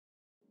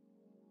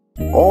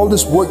All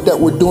this work that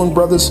we're doing,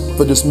 brothers,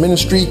 for this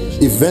ministry,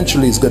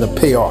 eventually is going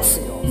to pay off.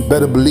 You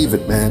better believe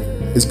it, man.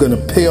 It's going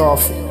to pay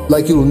off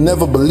like you'll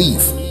never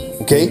believe,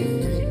 okay?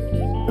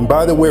 And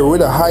by the way, we're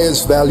the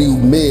highest value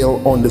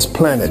male on this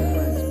planet.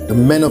 The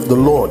men of the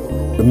Lord,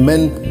 the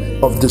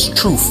men of this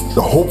truth,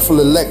 the hopeful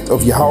elect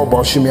of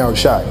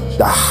YAHAWASHI,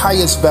 the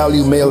highest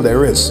value male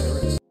there is.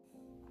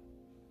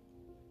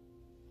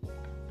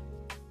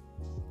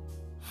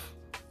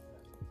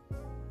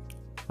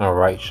 All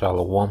right,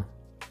 Shalom.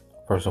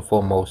 First and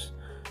foremost,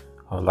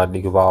 I would like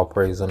to give all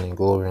praise and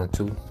glory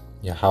unto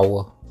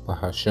Yahweh,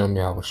 Bahashem,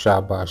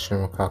 YAHAWASHI,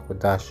 Bahashem,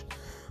 Kakwadash.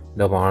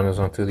 Double honors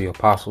unto the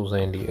apostles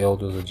and the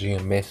elders of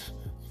GMS,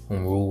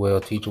 whom rule well,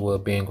 teach well,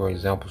 being great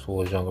examples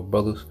for his younger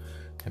brothers.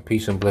 And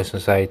peace and blessing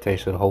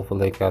salutation to the hopeful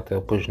lake out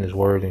there, pushing his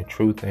word in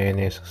truth and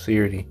in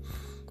sincerity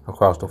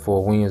across the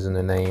four winds in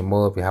the name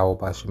of Yahweh,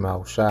 Bahashem,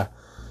 YAHAWASHI.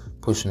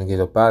 Pushing to get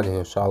up out of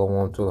here.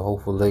 Shalom to the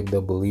hopeful lake, the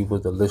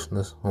believers, the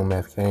listeners, whom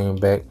have came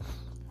back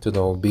to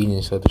the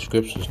obedience of the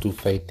scriptures through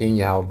faith in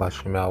Yahweh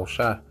Bahashem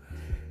YAHAWASHI.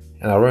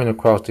 And I ran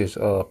across this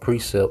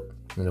precept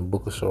in the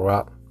book of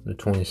Sirach, the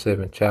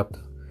 27th chapter,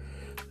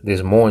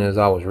 this morning as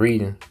I was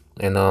reading,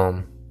 and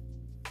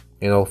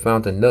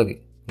found a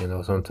nugget.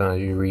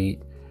 Sometimes you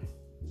read,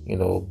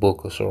 a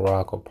book of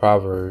Sirach or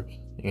Proverbs,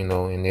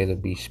 and it'll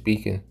be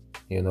speaking,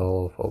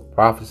 of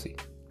prophecy.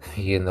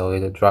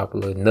 It'll drop a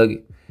little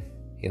nugget.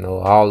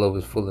 All of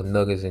it's full of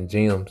nuggets and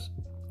gems,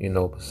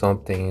 but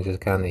some things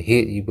just kind of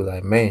hit. You be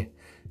like, man,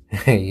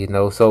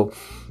 So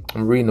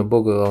I'm reading the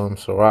book of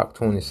Sirach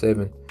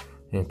 27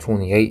 and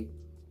 28,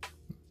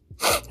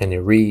 and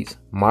it reads,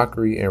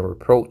 mockery and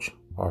reproach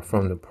are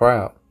from the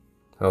proud.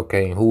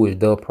 Okay, and who is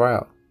the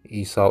proud?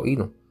 Esau,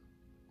 Edom.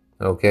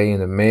 Okay,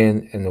 and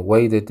the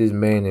way that this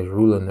man is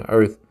ruling the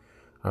earth,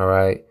 all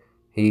right,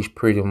 he's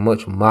pretty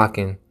much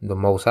mocking the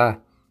Most High,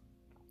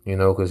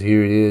 because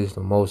here it is,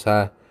 the Most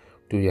High,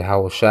 through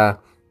YAHAWASHI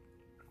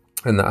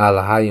and the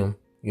Elohim,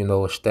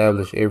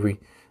 established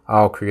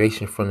all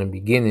creation from the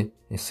beginning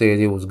and said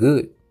it was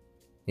good.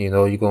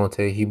 You're going to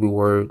take Hebrew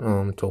word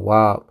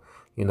tawab,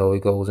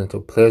 it goes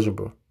into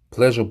pleasurable.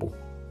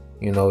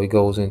 It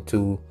goes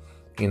into,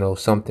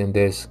 something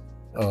that's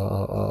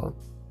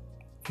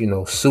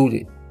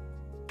suited.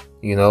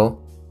 Matter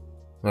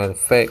of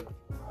fact,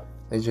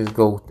 let's just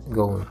go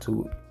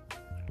into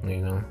it.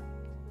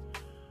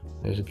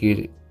 Let's get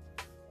it.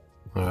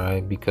 All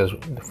right, because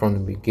from the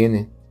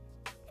beginning,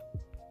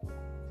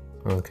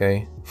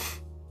 okay,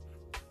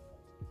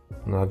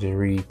 and I'll just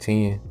read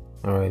 10.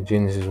 All right,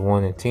 Genesis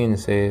 1 and 10, it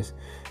says,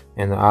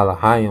 and the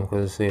Elohim,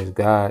 because it says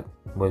God,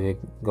 but it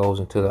goes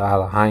into the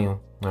Elohim,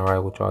 all right,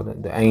 which are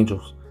the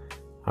angels,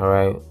 all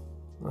right,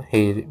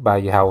 headed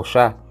by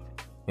YAHAWASHI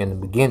in the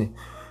beginning.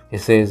 It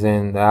says,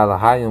 and the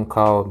Elohim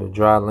called the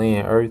dry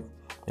land earth,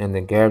 and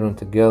the gathering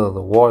together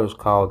the waters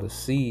called the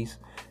seas,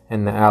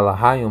 and the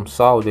Elohim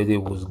saw that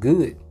it was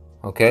good.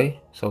 Okay,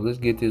 so let's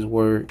get this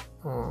word.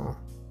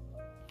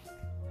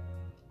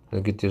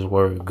 Let's get this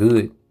word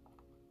good.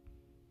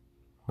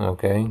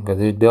 Okay, because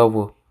this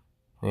devil,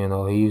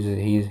 he's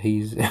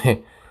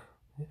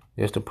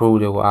just to prove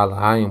that we're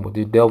Elohim, but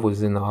this devil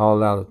is in the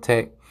all-out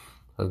attack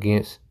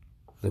against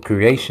the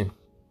creation.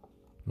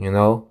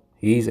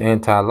 He's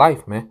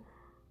anti-life, man.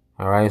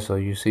 All right, so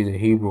you see the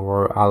Hebrew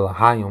word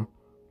Elohim.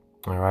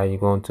 All right, you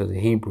go into the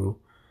Hebrew.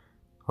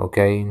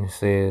 Okay, and it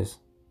says,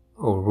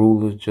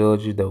 rulers,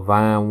 judges,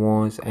 divine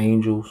ones,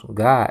 angels,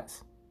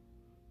 gods.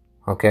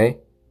 Okay,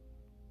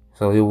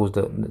 so it was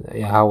the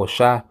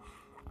YAHAWASHI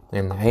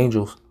and the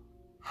angels.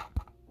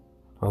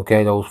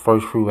 Okay, those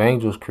first few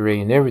angels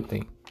creating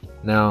everything.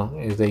 Now,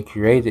 as they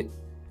created,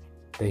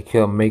 they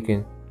kept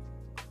making,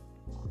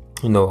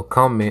 a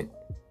comment.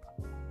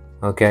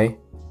 Okay,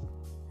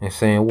 and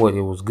saying what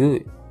it was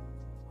good.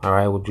 All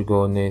right, would you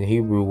go in there? The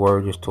Hebrew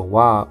word is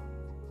tawab,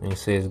 and it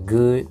says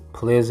good,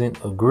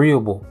 pleasant,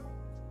 agreeable.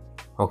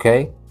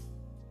 Okay,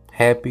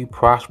 happy,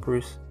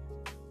 prosperous,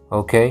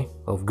 okay,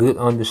 of good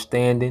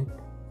understanding,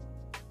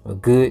 a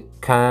good,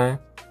 kind,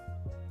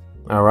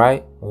 all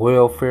right,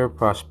 welfare,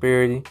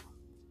 prosperity,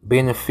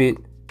 benefit.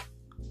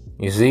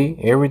 You see,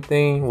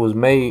 everything was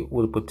made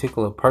with a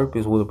particular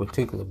purpose, with a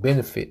particular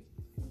benefit,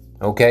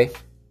 okay,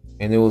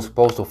 and it was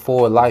supposed to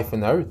forward life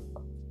in the earth.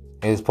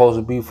 It's supposed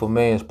to be for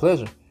man's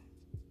pleasure,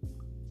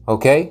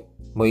 okay,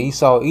 but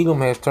Esau,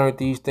 Edom has turned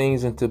these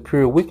things into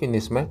pure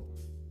wickedness, man.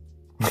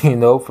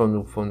 From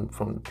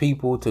the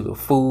people to the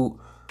food,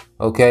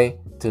 okay,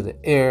 to the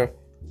air,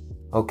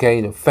 okay,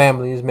 the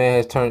family. This man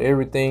has turned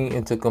everything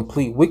into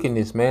complete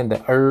wickedness, man.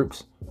 The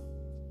herbs,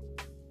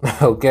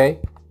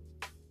 okay.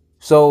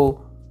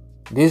 So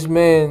this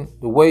man,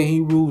 the way he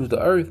rules the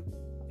earth,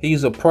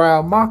 he's a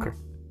proud mocker.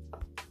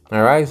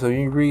 All right, so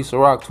you read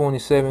Sirach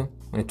 27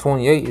 and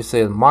 28. It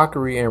says,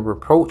 mockery and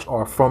reproach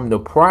are from the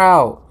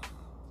proud,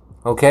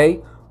 okay,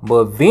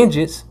 but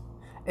vengeance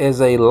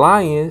as a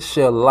lion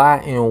shall lie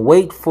in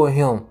wait for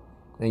him.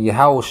 And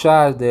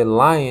YAHAWASHI is that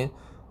lion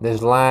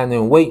that's lying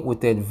in wait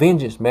with that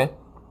vengeance, man.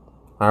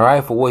 All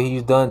right, for what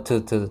he's done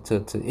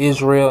to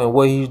Israel and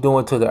what he's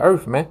doing to the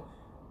earth, man.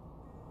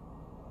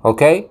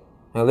 Okay,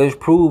 And let's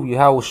prove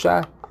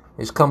YAHAWASHI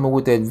is coming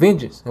with that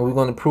vengeance. And we're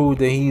going to prove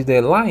that he's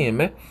that lion,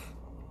 man.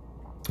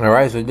 All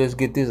right, so let's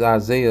get this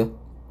Isaiah,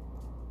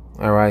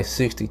 all right,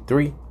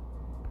 63.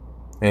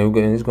 And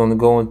it's going to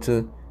go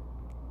into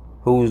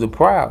who is the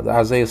proud.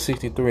 Isaiah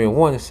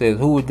 63:1, it says,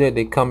 who is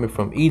that coming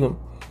from Edom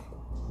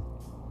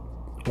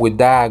with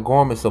dyed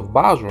garments of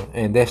Basra?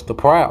 And that's the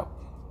proud.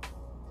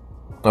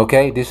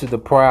 Okay, this is the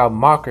proud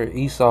mocker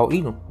Esau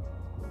Edom.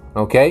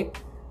 Okay,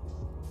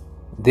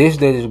 this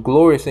that is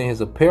glorious in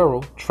his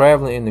apparel,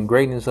 traveling in the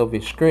greatness of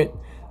his strength,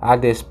 I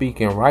that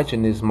speak in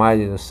righteousness,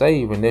 mighty to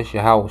save, and that's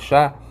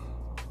YAHAWASHI.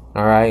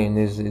 All right, and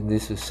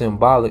this is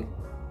symbolic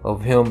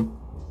of him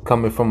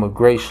coming from a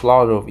great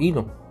slaughter of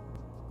Edom.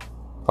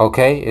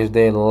 Okay, is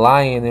that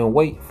lying in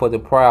wait for the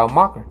proud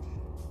mocker.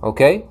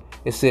 Okay,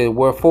 it said,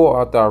 wherefore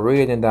art thou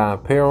red in thy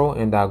apparel,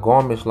 and thy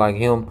garments like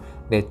him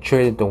that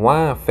treadeth the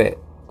wine fat.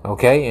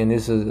 Okay, and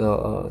this is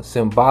a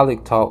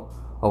symbolic talk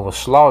of a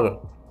slaughter.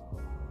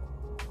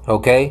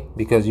 Okay,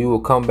 because you will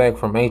come back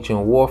from ancient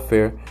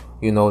warfare,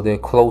 you know,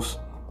 that close,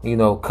 you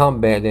know,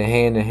 combat, that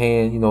hand to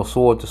hand, you know,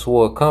 sword to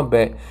sword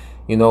combat,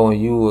 you know,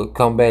 and you will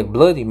come back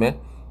bloody, man.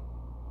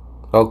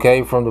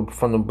 Okay, from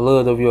the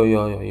blood of your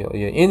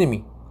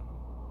enemy.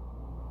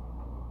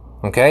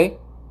 Okay,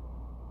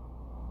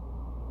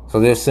 so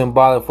they're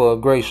symbolic for a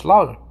great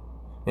slaughter.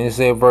 And it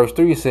said, verse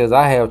 3 says,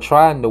 I have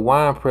trodden the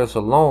winepress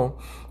alone,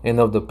 and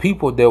of the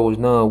people there was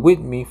none with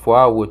me, for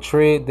I will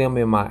tread them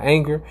in my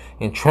anger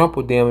and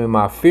trample them in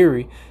my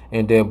fury,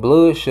 and their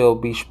blood shall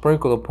be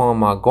sprinkled upon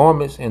my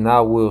garments, and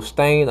I will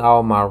stain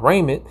all my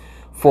raiment,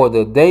 for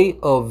the day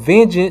of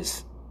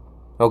vengeance.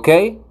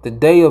 Okay, the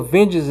day of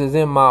vengeance is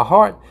in my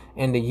heart,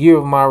 and the year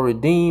of my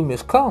redeem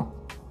is come.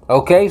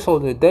 Okay, so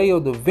the day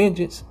of the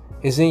vengeance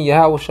is in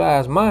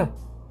YAHAWASHI's mind.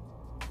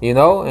 You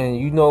know, and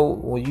you know,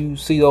 when you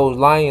see those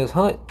lions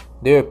hunt,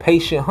 they're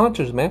patient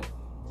hunters, man.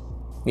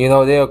 You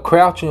know, they're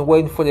crouching,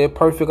 waiting for their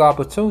perfect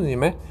opportunity,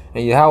 man.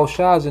 And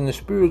YAHAWASHI is in the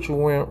spiritual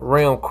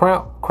realm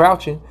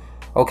crouching,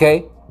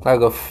 okay,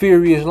 like a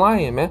furious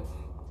lion, man.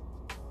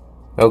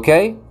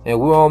 Okay, and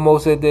we're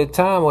almost at that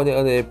time of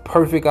that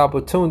perfect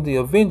opportunity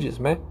of vengeance,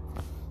 man.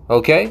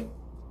 Okay,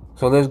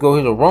 so let's go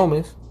here to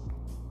Romans.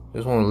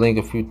 Just want to link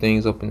a few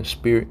things up in the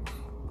spirit.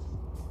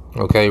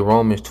 Okay,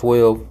 Romans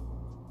 12.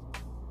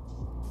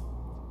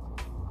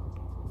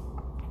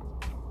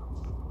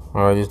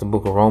 All right, this is the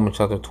book of Romans,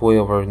 chapter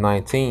 12, verse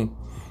 19.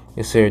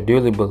 It said,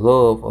 dearly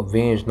beloved,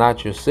 avenge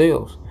not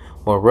yourselves,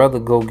 but rather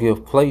go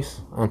give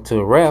place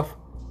unto wrath.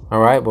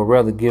 All right, but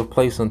rather give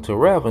place unto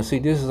wrath. And see,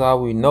 this is how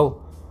we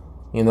know,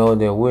 you know,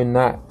 that we're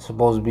not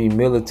supposed to be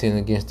militant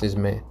against this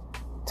man.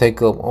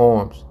 Take up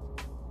arms.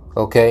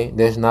 Okay,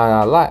 that's not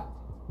our lot.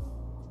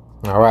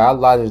 All right, our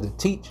lot is to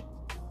teach.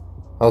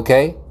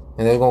 Okay,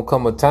 and there's going to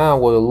come a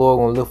time where the Lord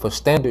going to lift a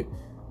standard.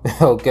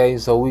 Okay,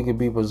 so we can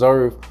be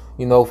preserved,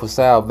 you know, for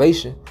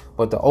salvation.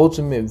 But the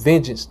ultimate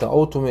vengeance, the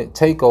ultimate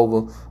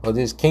takeover of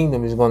this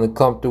kingdom is going to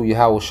come through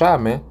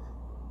YAHAWASHI, man.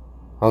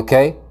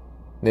 Okay,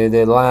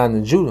 that Lion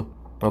of Judah.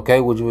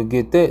 Okay, would you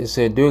get that? It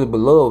said, dearly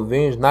beloved,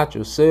 avenge not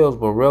yourselves,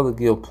 but rather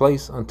give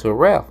place unto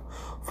wrath.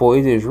 For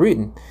it is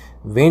written,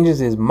 vengeance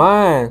is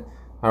mine.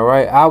 All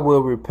right, I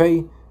will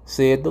repay,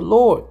 said the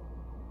Lord.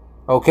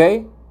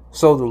 Okay,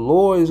 so the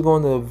Lord is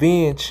going to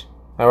avenge.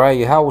 All right,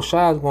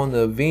 YAHAWASHI is going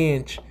to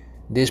avenge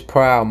this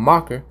proud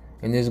mocker,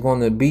 and it's going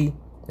to be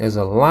as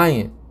a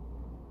lion.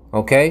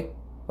 Okay,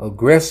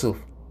 aggressive,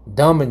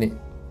 dominant.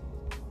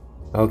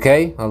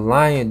 Okay, a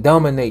lion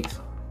dominates.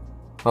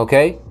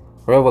 Okay,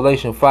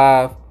 Revelation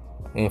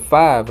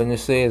 5:5, and it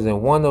says,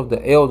 and one of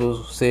the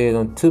elders said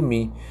unto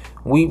me,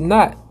 weep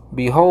not,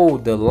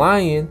 behold, the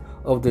Lion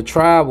of the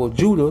tribe of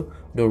Judah,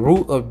 the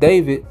root of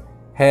David,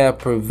 have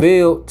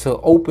prevailed to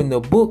open the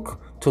book,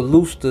 to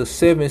loose the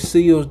 7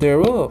 seals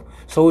thereof.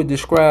 So it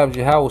describes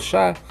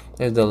YAHAWASHI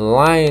as the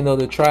Lion of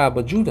the tribe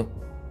of Judah.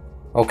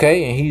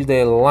 Okay, and he's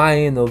that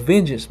lion of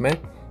vengeance, man.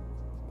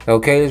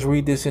 Okay, let's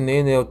read this in the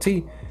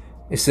NLT.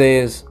 It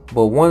says,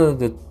 but one of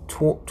the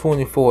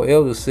 24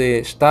 elders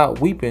said, stop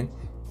weeping.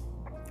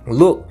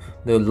 Look,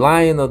 the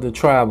Lion of the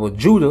tribe of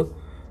Judah,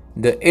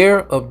 the heir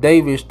of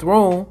David's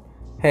throne,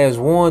 has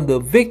won the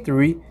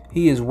victory.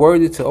 He is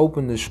worthy to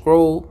open the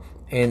scroll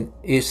and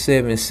its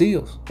 7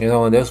 seals. You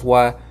know, and that's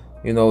why,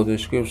 you know, the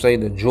scriptures say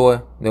the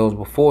joy that was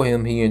before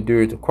him, he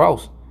endured the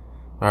cross.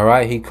 All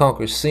right, he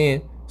conquered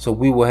sin, so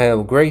we will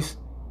have grace.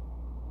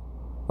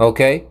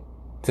 Okay,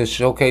 to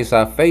showcase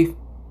our faith.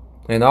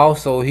 And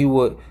also he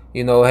would,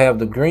 you know, have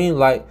the green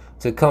light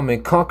to come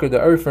and conquer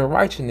the earth in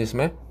righteousness,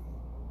 man.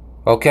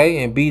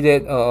 Okay, and be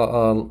that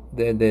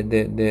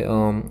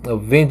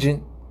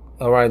vengeance.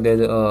 All right,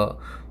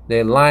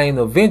 that lion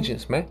of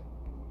vengeance, man.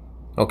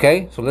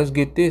 Okay, so let's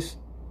get this.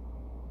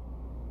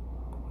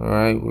 All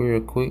right,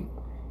 real quick.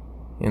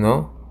 You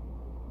know,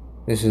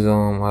 this is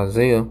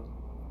Isaiah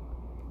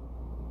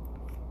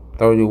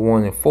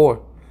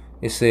 31:4.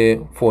 It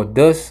said, for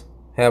thus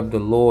have the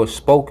Lord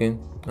spoken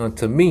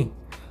unto me,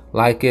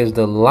 like as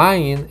the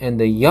lion and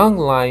the young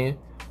lion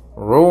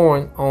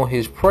roaring on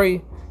his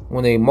prey,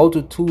 when a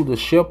multitude of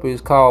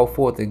shepherds call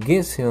forth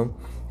against him,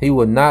 He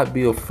would not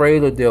be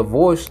afraid of their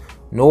voice,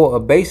 nor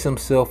abase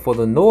himself for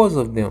the noise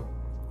of them.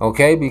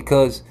 Okay,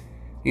 because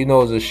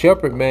as a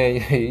shepherd, man,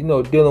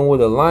 dealing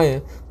with a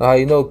lion,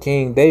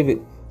 King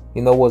David,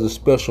 was a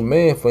special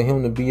man for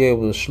him to be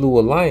able to slew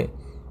a lion.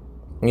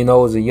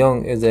 As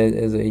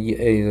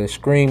a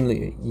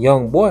extremely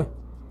young boy.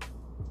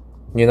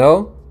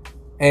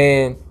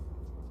 And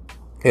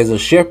as a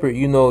shepherd,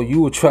 you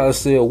would try to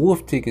sell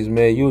wolf tickets,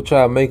 man. You would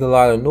try to make a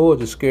lot of noise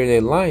to scare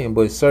that lion.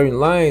 But certain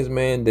lions,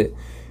 man, that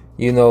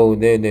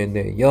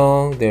they're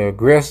young, they're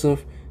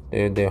aggressive,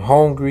 they're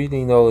hungry,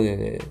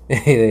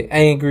 they're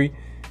angry,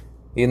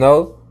 and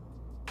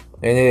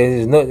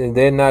there's nothing.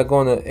 They're not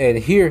going to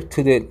adhere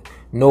to that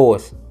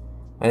noise.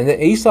 And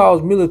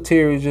Esau's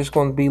military is just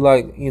going to be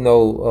like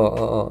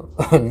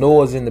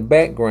noise in the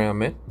background,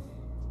 man.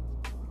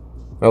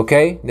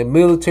 Okay, the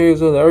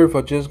militaries of the earth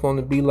are just going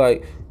to be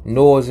like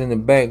noise in the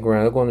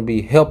background. They're going to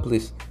be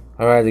helpless,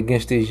 all right,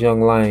 against this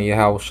young lion,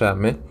 YAHAWASHI,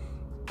 man.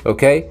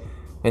 Okay,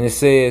 and it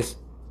says,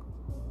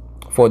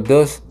 "For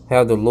thus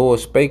have the Lord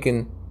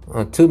spoken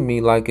unto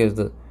me, like as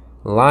the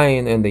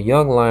lion and the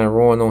young lion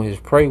roaring on his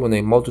prey, when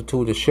a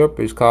multitude of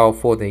shepherds called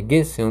forth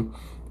against him.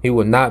 He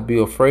will not be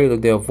afraid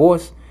of their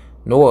voice,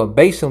 nor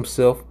abase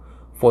himself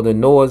for the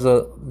noise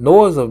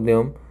of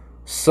them.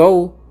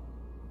 So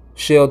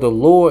shall the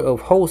Lord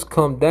of hosts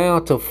come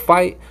down to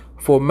fight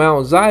for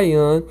Mount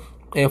Zion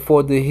and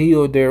for the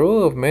hill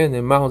thereof," man.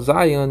 And Mount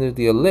Zion is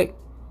the elect,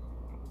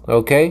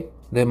 okay,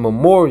 the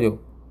memorial.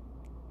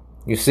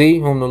 You see,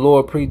 whom the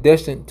Lord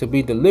predestined to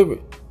be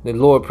delivered, the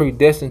Lord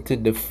predestined to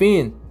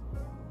defend.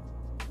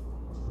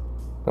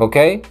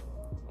 Okay,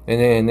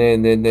 and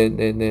then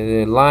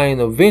the lion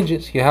of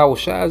vengeance,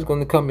 YAHAWASHI, is going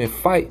to come and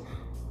fight,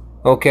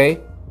 okay,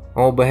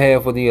 on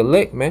behalf of the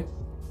elect, man,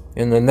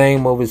 in the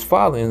name of his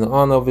Father, in the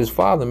honor of his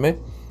Father, man.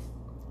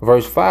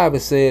 Verse 5, it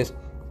says,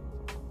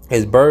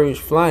 "As birds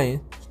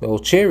flying,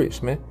 those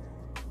chariots, man,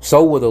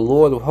 so will the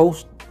Lord of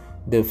hosts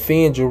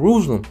defend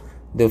Jerusalem.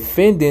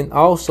 Defending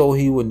also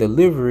he will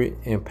deliver it,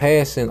 and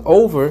passing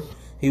over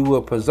he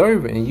will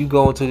preserve it." And you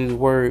go into this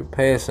word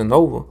passing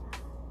over,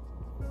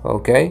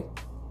 okay?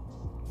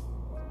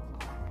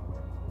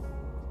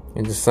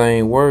 It's the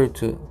same word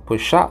to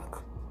pashak,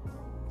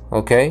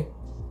 okay?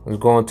 It's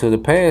going to the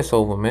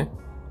Passover, man.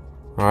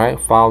 All right,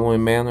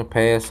 following manner,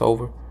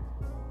 Passover,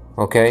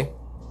 okay?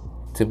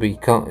 To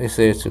become, it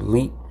says to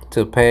leap,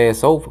 to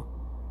pass over,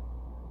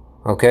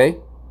 okay?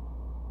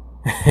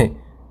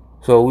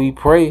 So we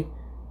pray,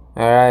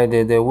 all right,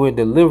 that we're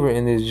delivered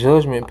and this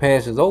judgment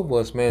passes over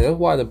us, man. That's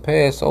why the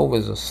Passover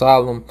is a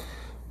solemn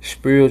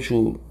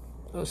spiritual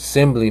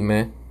assembly,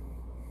 man.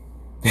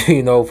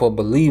 For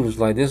believers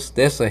like this,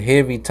 that's a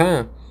heavy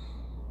time.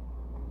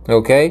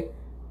 Okay,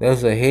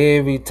 that's a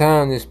heavy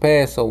time, this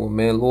Passover,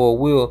 man. Lord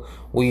will,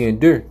 we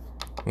endure,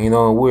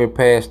 and we're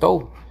passed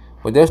over.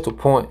 But that's the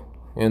point.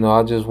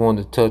 I just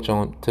wanted to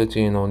touch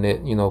in on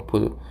that,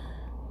 put a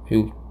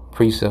few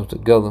precepts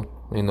together,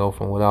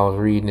 from what I was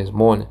reading this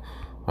morning.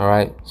 All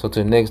right, so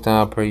till next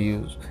time, I pray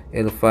you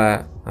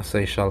edified. I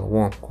say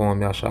shalom,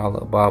 kwam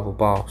yashala, Bible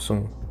ball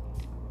soon.